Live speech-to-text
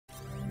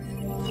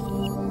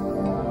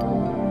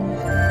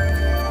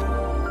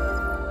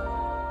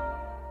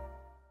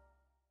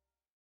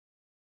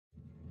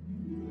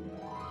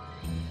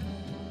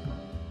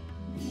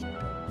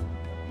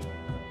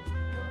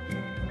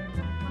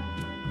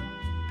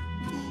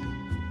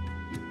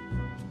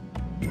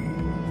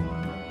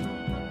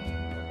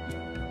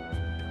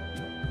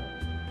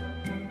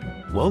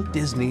Walt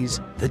Disney's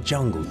The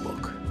Jungle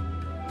Book.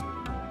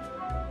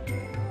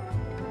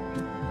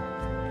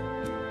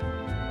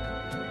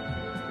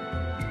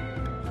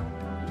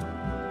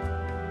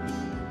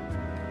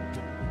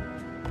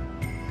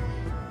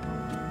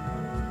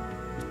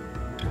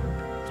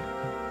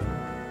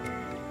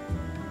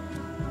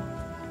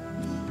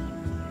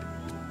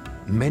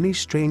 Many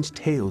strange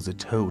tales are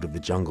told of the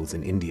jungles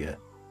in India,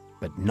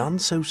 but none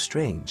so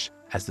strange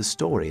as the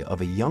story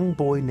of a young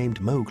boy named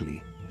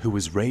Mowgli who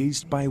was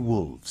raised by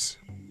wolves.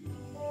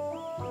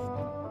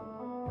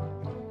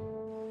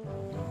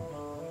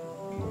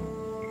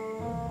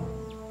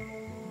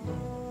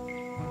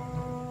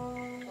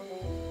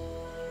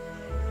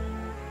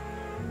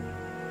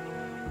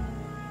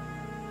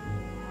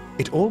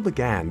 It all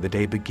began the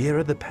day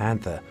Bagheera the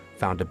panther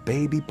found a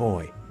baby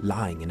boy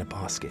lying in a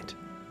basket.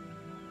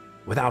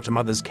 Without a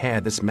mother's care,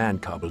 this man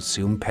cub will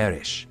soon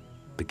perish,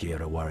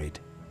 Bagheera worried.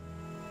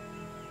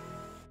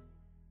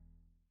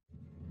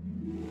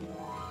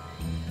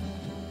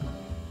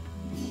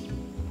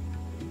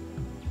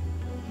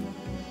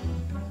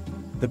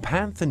 The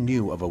panther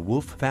knew of a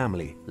wolf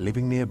family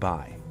living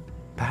nearby.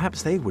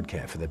 Perhaps they would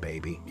care for the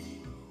baby.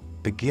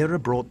 Bagheera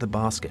brought the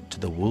basket to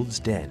the wolves'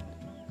 den.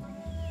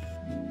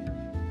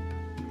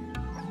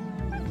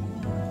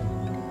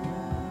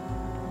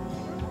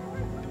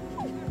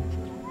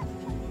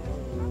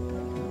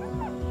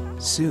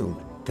 Soon,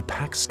 the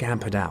pack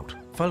scampered out,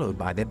 followed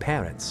by their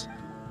parents.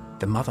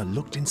 The mother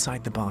looked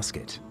inside the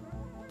basket.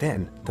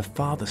 Then, the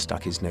father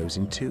stuck his nose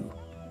in too.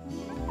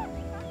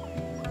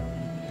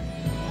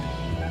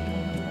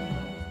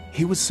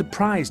 He was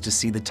surprised to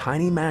see the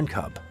tiny man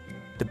cub.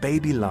 The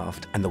baby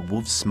laughed and the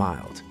wolf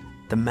smiled.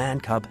 The man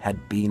cub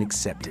had been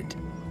accepted.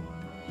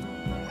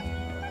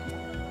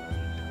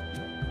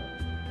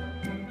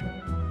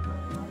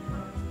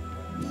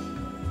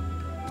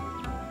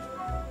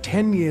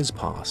 Ten years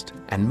passed,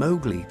 and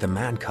Mowgli, the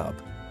man cub,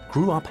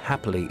 grew up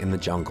happily in the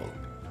jungle.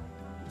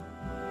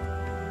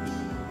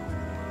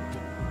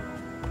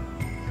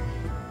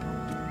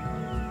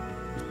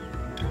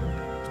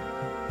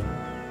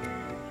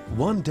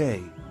 One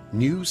day,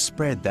 news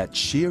spread that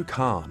Shere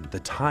Khan,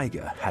 the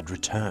tiger, had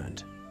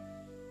returned.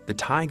 The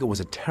tiger was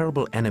a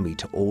terrible enemy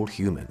to all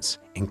humans,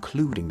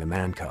 including the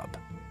man cub.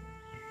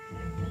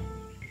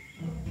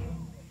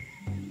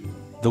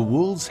 The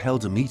wolves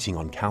held a meeting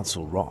on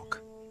Council Rock.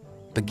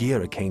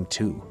 Bagheera came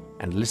too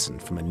and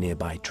listened from a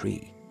nearby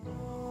tree.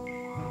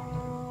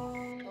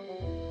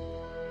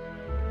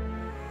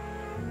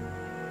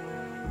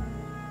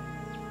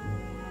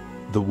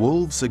 The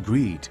wolves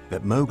agreed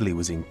that Mowgli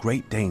was in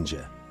great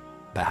danger.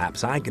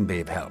 "Perhaps I can be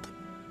of help,"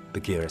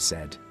 Bagheera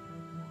said.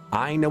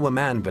 "I know a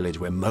man village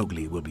where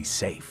Mowgli will be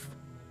safe."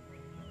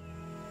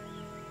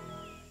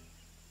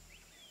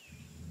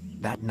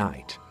 That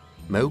night,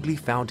 Mowgli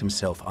found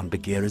himself on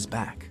Bagheera's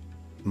back,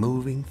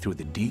 moving through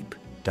the deep,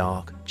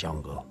 dark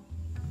jungle.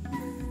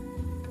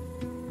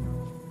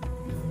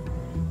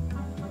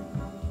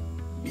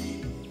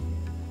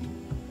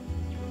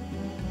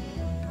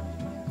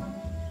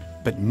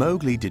 But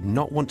Mowgli did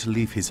not want to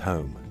leave his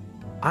home.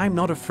 "I'm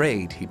not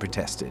afraid," he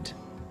protested.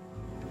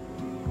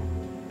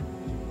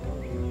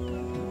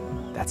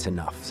 "That's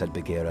enough," said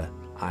Bagheera,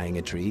 eyeing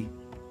a tree.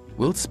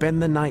 "We'll spend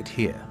the night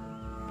here."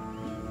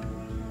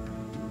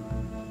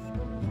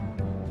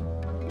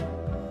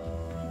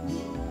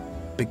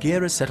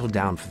 Bagheera settled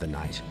down for the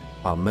night,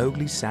 while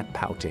Mowgli sat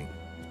pouting.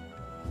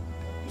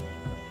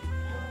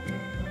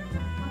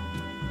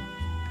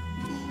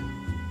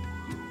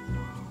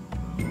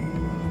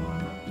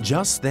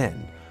 Just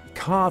then,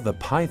 Kaa the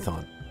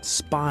python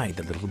spied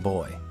the little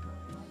boy.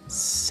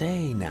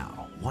 "Say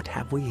now, what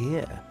have we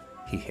here?"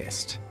 he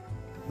hissed.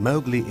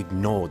 Mowgli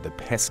ignored the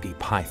pesky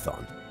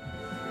python.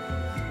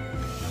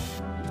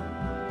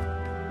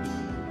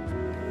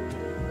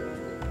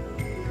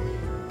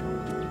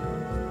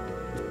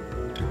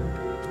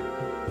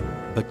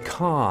 But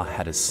Kaa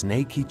had a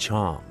snaky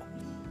charm.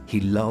 He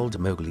lulled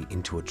Mowgli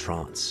into a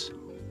trance.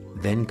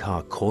 Then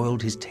Kaa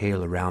coiled his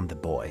tail around the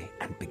boy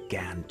and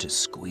began to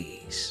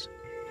squeeze.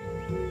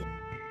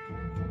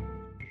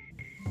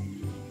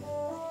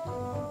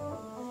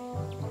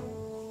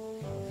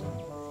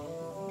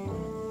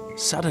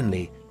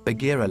 Suddenly,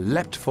 Bagheera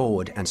leapt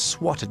forward and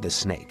swatted the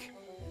snake.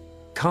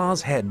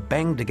 Kaa's head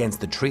banged against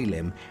the tree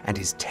limb and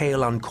his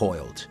tail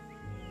uncoiled.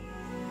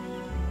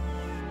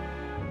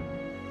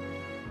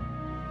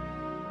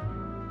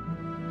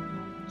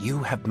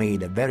 "You have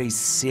made a very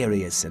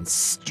serious and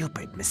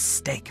stupid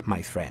mistake,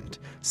 my friend,"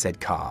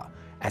 said Kaa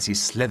as he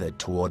slithered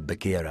toward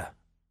Bagheera.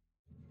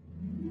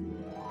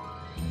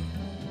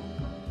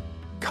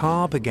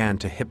 Kaa began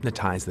to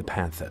hypnotize the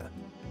panther.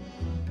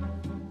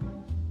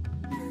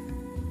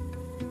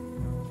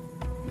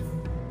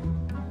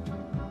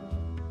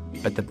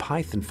 But the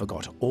python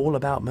forgot all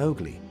about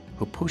Mowgli,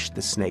 who pushed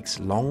the snake's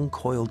long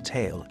coiled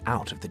tail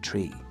out of the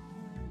tree.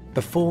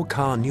 Before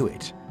Kaa knew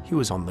it, he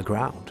was on the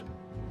ground.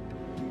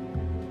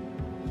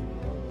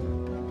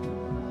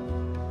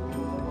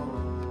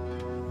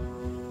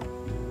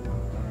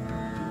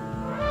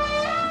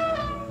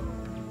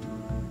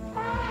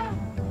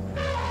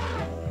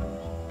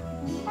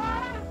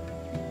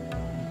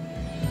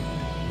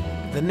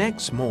 The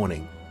next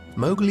morning,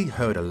 Mowgli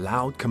heard a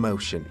loud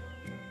commotion.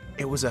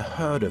 It was a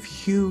herd of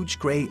huge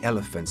grey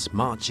elephants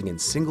marching in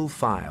single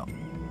file.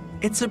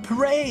 "It's a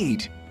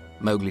parade!"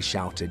 Mowgli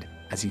shouted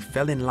as he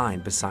fell in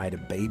line beside a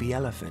baby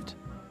elephant.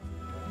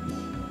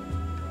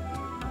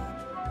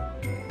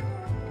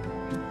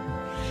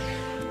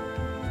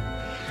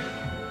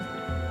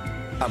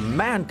 "A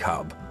man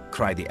cub!"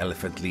 cried the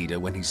elephant leader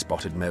when he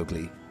spotted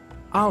Mowgli.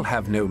 "I'll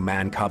have no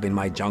man cub in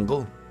my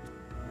jungle."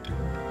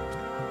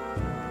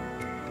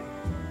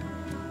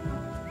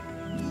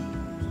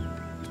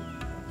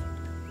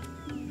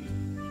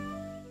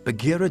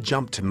 Bagheera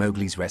jumped to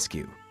Mowgli's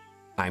rescue.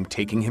 "I'm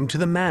taking him to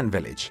the man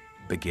village,"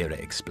 Bagheera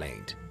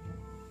explained.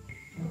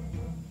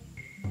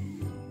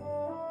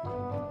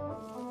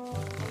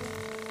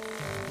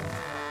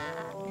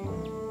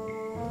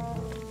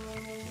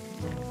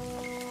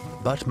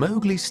 But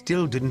Mowgli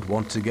still didn't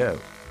want to go.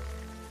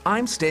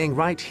 "I'm staying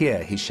right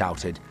here," he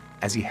shouted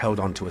as he held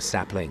onto a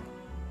sapling.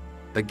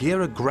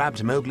 Bagheera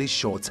grabbed Mowgli's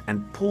shorts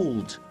and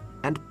pulled,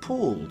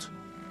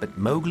 but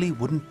Mowgli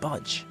wouldn't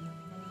budge.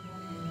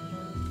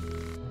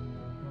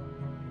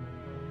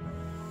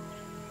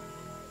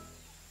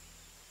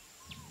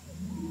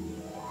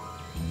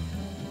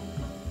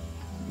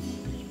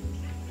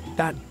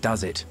 "That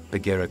does it,"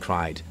 Bagheera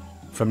cried.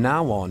 "From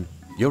now on,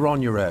 you're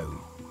on your own.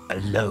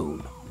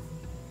 Alone."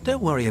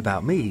 "Don't worry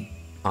about me,"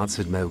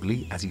 answered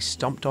Mowgli as he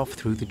stomped off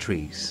through the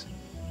trees.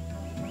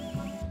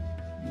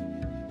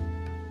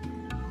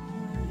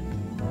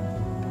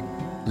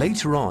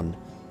 Later on,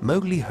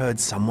 Mowgli heard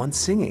someone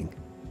singing.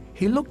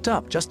 He looked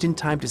up just in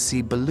time to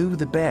see Baloo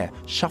the bear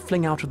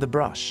shuffling out of the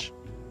brush.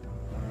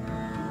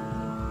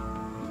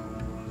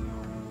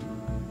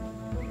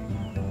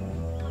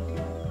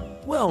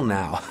 "Well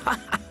now,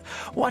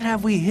 what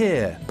have we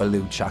here?"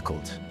 Baloo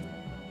chuckled.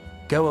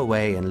 "Go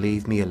away and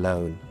leave me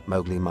alone,"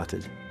 Mowgli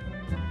muttered.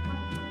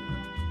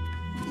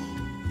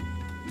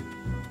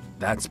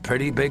 "That's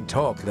pretty big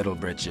talk, Little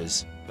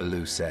Britches,"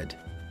 Baloo said.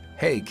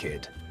 "Hey,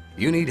 kid,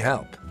 you need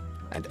help,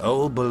 and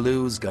old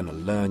Baloo's gonna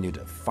learn you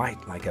to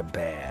fight like a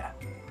bear."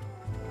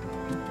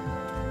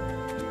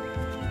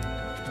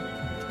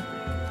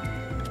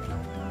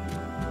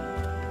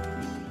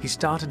 He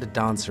started to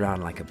dance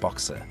around like a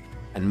boxer,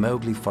 and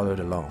Mowgli followed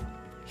along.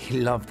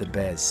 He loved the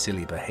bear's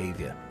silly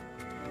behavior.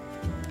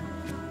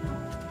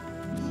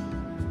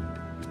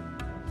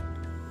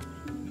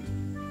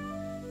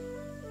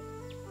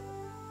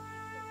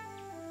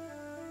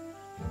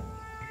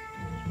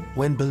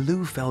 When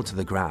Baloo fell to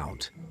the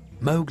ground,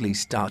 Mowgli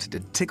started to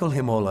tickle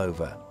him all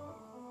over.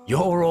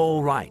 "You're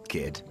all right,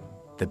 kid,"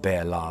 the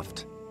bear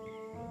laughed.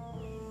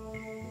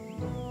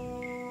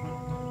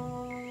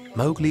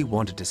 Mowgli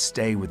wanted to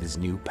stay with his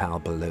new pal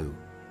Baloo.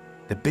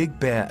 The big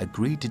bear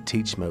agreed to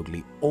teach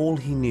Mowgli all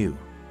he knew.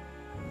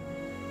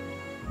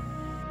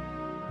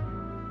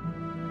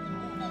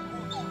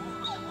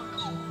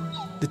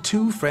 The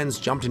two friends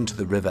jumped into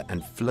the river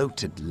and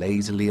floated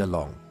lazily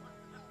along.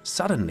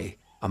 Suddenly,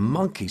 a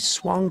monkey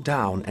swung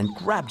down and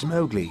grabbed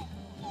Mowgli.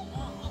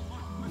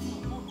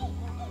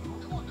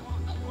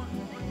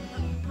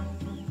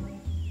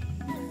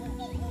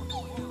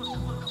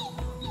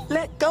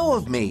 "Let go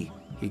of me!"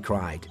 he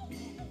cried.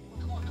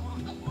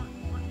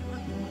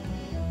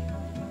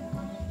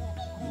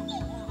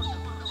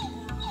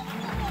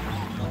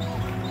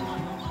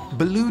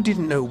 Baloo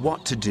didn't know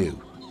what to do.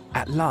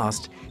 At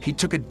last, he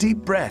took a deep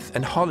breath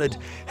and hollered,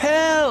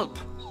 "Help!"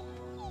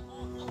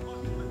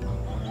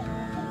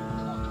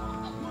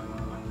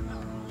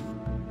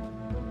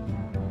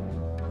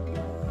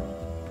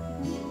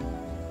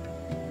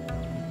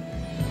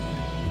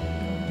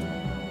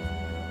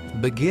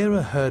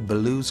 Bagheera heard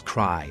Baloo's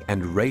cry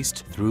and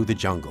raced through the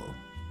jungle.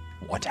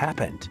 "What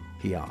happened?"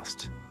 he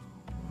asked.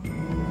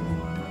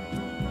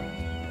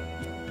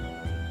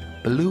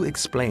 Baloo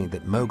explained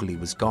that Mowgli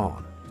was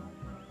gone.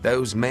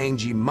 "Those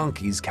mangy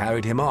monkeys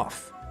carried him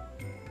off."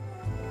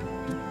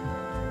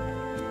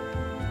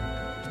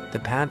 The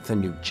panther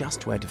knew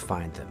just where to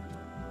find them,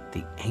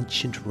 the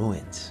ancient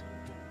ruins.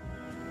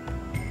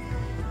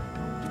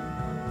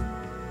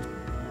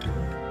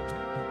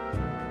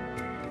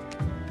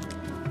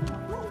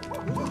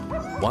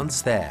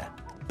 Once there,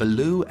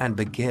 Baloo and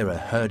Bagheera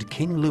heard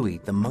King Louie,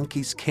 the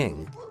monkey's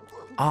king,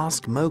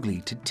 ask Mowgli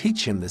to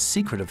teach him the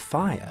secret of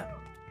fire.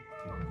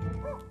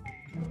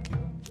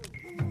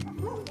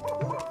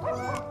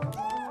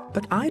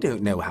 "But I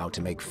don't know how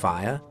to make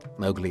fire,"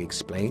 Mowgli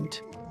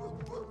explained.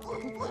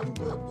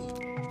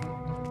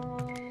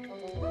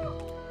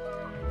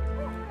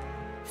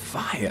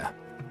 "Fire!"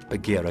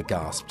 Bagheera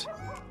gasped.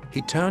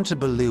 He turned to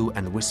Baloo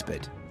and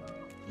whispered,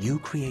 "You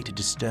create a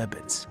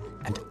disturbance,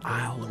 and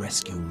I'll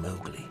rescue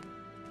Mowgli."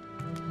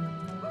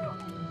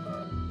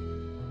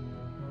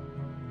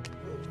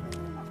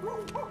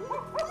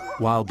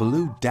 While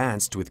Baloo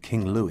danced with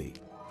King Louie,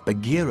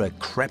 Bagheera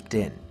crept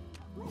in.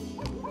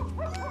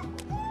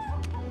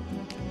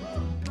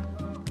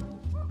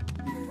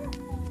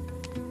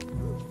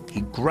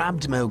 He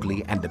grabbed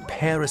Mowgli and the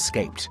pair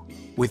escaped,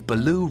 with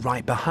Baloo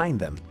right behind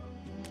them.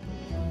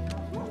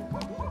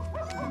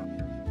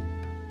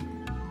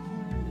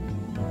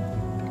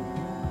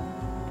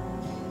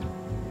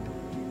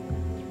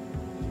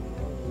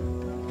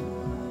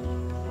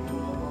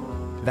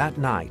 That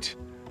night,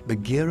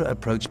 Bagheera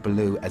approached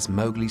Baloo as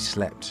Mowgli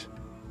slept.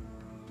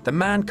 "The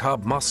man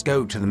cub must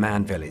go to the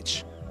man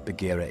village,"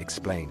 Bagheera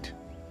explained.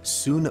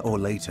 "Sooner or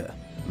later,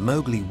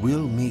 Mowgli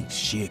will meet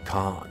Shere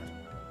Khan."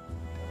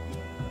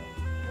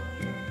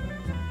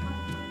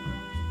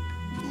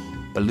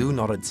 Baloo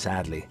nodded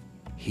sadly.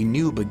 He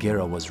knew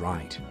Bagheera was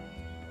right.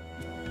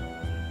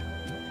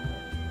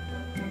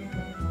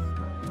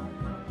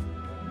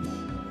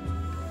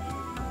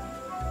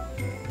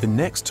 The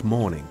next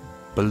morning,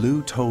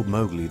 Baloo told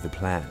Mowgli the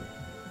plan.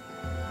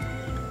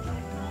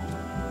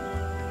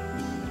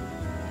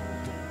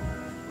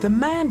 "The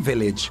man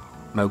village,"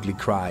 Mowgli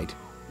cried.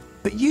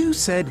 "But you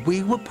said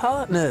we were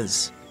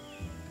partners."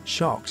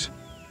 Shocked,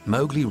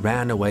 Mowgli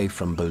ran away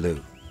from Baloo.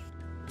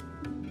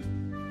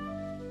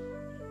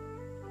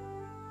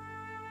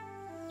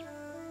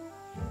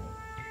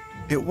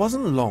 It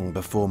wasn't long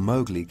before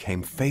Mowgli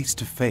came face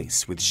to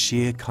face with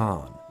Shere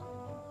Khan.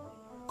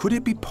 "Could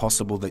it be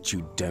possible that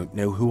you don't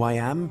know who I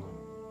am?"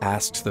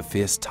 asked the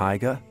fierce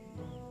tiger.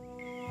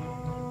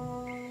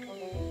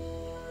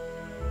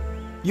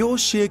 "You're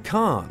Shere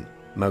Khan,"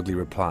 Mowgli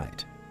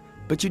replied,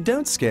 "but you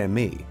don't scare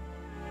me."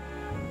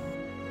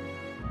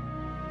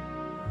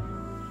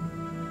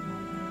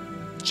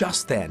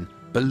 Just then,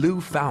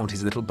 Baloo found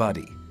his little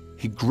buddy.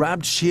 He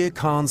grabbed Shere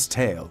Khan's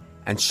tail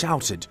and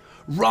shouted,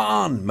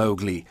 "Run,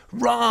 Mowgli,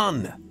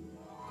 run!"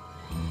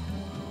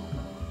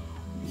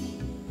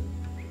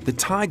 The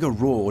tiger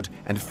roared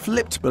and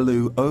flipped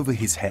Baloo over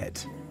his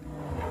head.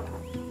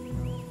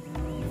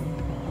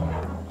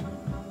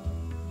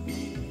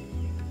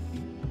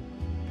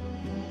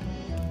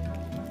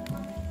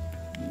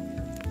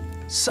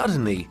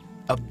 Suddenly,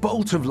 a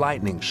bolt of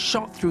lightning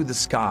shot through the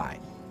sky.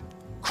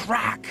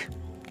 Crack!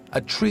 A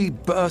tree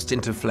burst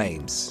into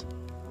flames.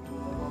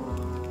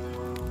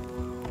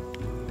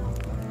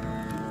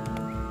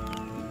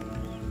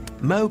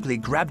 Mowgli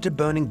grabbed a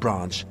burning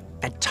branch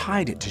and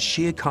tied it to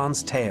Shere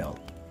Khan's tail.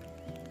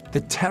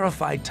 The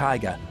terrified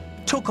tiger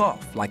took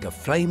off like a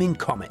flaming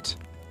comet.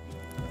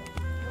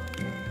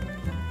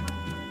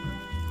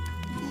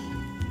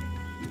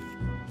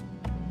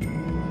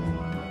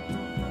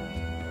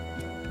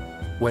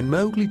 When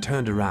Mowgli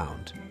turned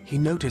around, he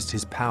noticed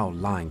his pal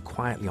lying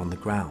quietly on the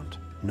ground,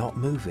 not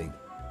moving.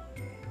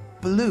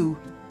 "Baloo,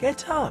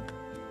 get up,"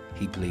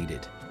 he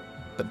pleaded,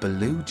 but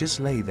Baloo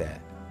just lay there.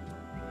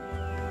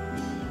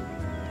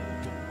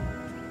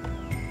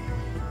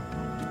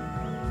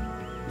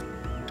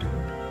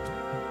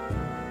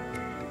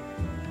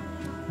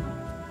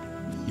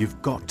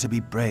 "You've got to be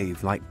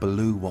brave like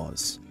Baloo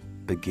was,"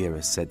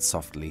 Bagheera said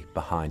softly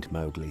behind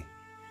Mowgli.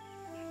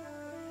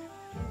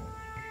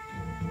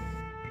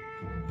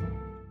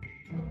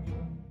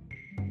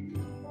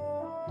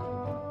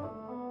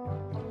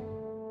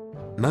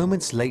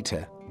 Moments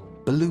later,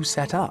 Baloo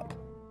sat up.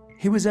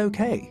 He was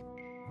okay.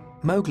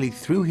 Mowgli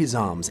threw his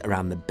arms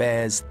around the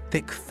bear's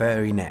thick,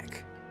 furry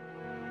neck.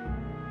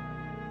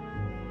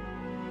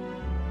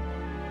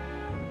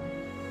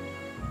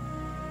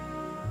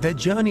 Their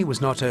journey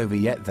was not over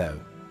yet, though.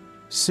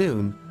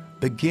 Soon,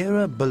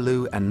 Bagheera,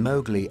 Baloo, and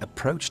Mowgli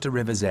approached a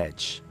river's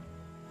edge.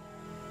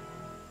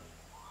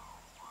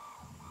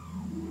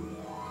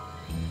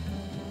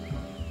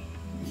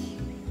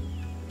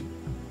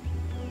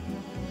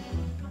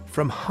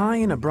 From high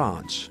in a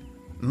branch,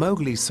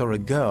 Mowgli saw a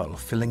girl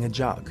filling a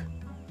jug.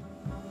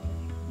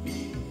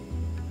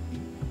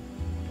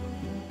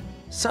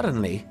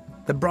 Suddenly,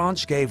 the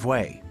branch gave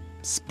way.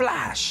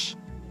 Splash!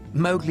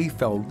 Mowgli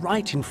fell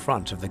right in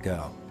front of the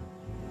girl.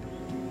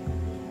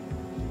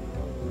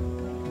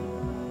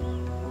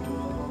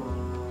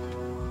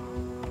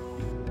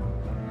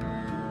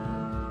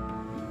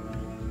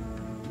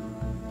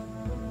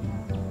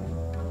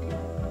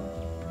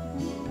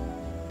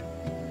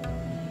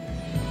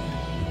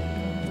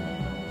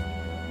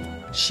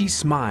 She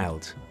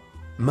smiled.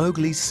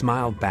 Mowgli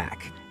smiled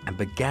back and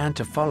began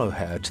to follow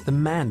her to the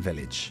man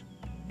village.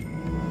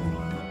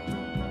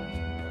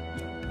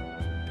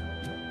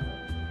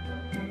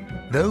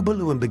 Though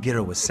Baloo and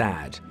Bagheera were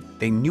sad,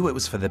 they knew it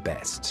was for the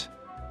best.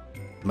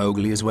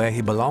 "Mowgli is where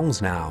he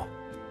belongs now,"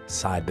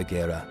 sighed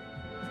Bagheera.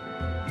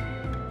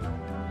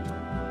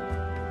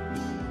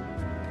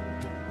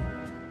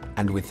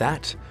 And with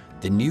that,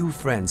 the new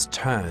friends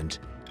turned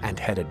and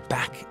headed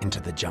back into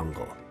the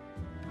jungle.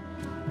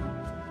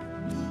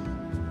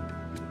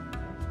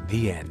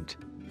 The end.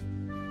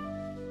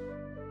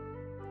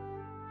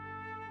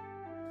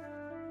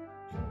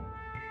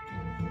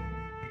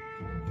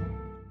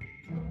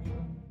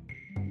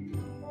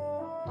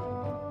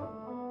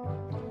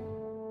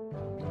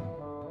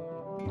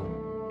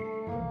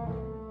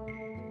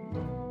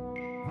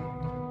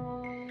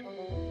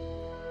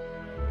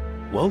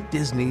 Walt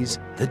Disney's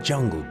The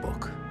Jungle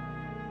Book.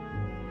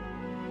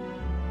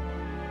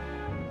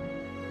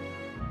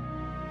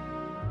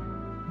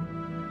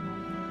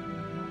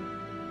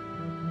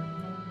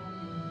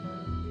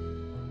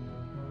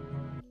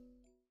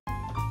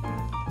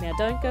 Now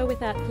don't go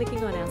without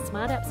clicking on our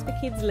Smart Apps for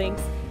Kids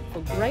links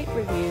for great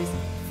reviews,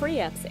 free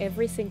apps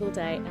every single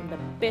day, and the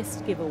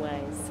best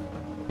giveaways.